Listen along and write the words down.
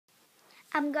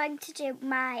I'm going to do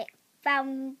my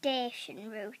foundation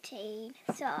routine.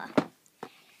 So,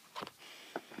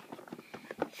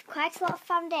 it's quite a lot of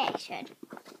foundation.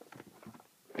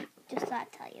 Just thought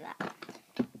I'd tell you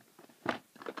that.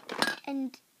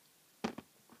 And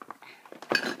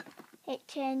it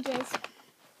changes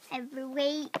every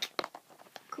week.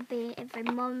 Could be every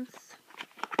month.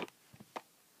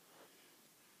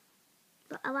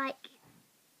 But I like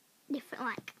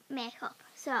different makeup.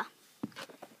 So,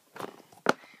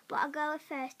 what I'll go with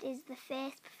first is the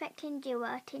Face Perfecting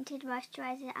Duo Tinted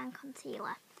Moisturiser and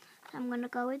Concealer. So I'm going to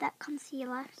go with that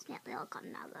concealer. It's nearly all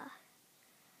gone now though.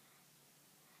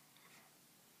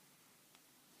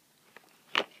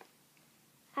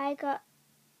 I got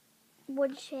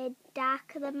one shade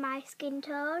darker than my skin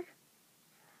tone,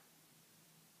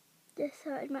 just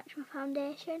so it would match my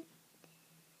foundation.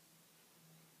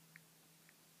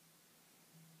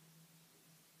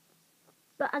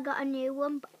 But I got a new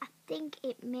one, but I think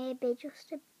it may be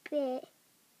just a bit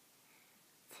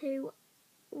too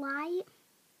light.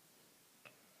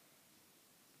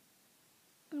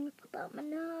 I'm going to put that on my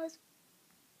nose.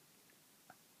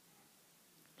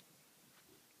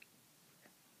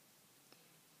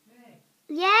 Hey,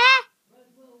 Yeah? where's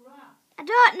Little Rat? I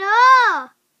don't know.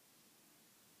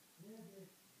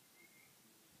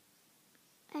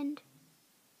 And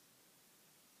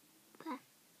there.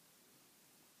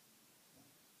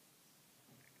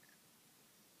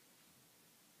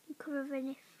 Cover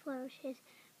any flourishes. I'm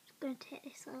just going to take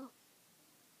this little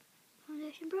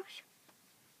foundation brush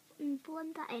and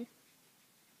blend that in.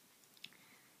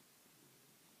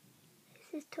 This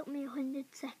has took me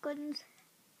 100 seconds.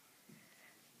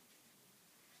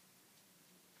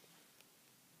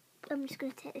 I'm just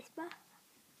going to take this back.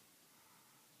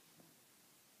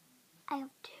 I have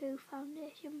 2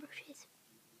 foundation brushes.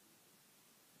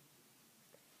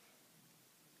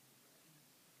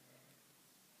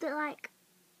 But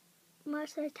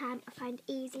most of the time I find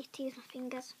it easy to use my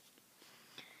fingers.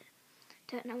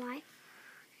 Don't know why.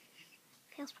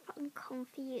 Feels fucking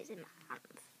comfy using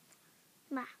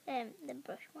my hands. The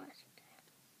brush was.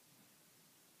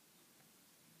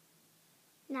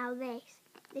 Now this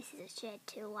is a shade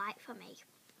too light for me.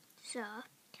 So I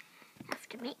have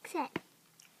to mix it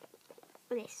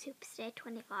with this Superstay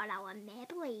 24-hour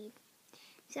Maybelline.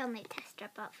 It's only a tester I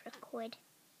bought for £1.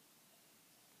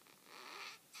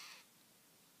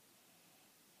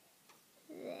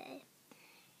 There.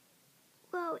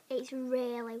 Well, it's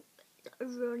really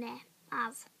runny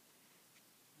as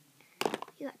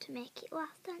you got to make it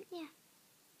last, don't you?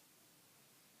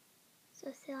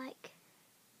 So see,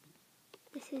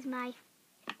 this is my.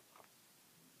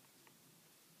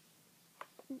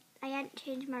 I hadn't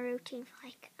changed my routine for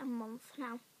a month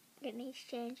now. It needs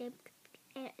changing.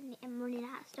 I'm running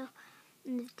out of stuff,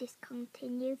 and they've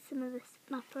discontinued some of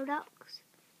my products.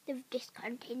 They've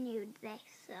discontinued this,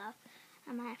 so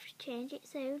I might have to change it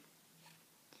soon.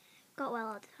 Got well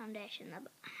out of foundation though,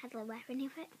 but I hardly wear any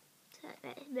of it, so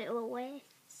it's a bit of a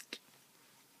waste.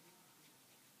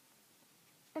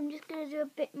 I'm just going to do a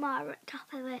bit more at the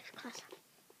top of this because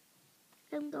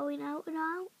I'm going out and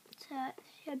all, so it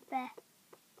should be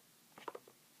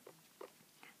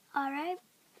alright.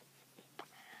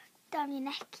 Down your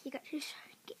neck, you got to just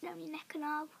get down your neck and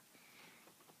all.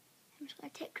 I'm just going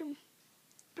to take some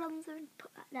bronzer and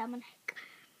put that down my neck.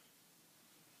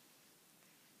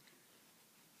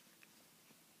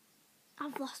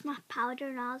 I've lost my powder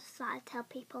and all, so I tell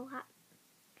people that.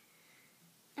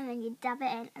 And then you dab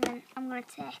it in, and then I'm going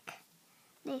to take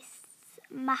this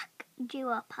MAC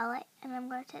Duo palette, and I'm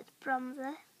going to take the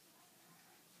bronzer,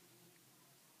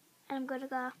 and I'm going to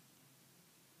go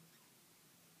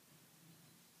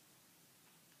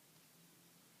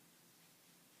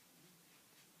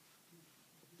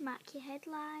mark your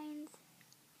headlines,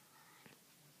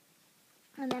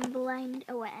 and then blend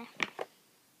away.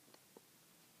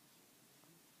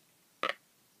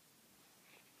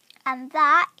 And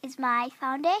that is my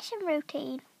foundation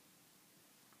routine.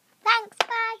 Thanks,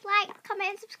 bye, like,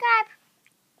 comment and subscribe.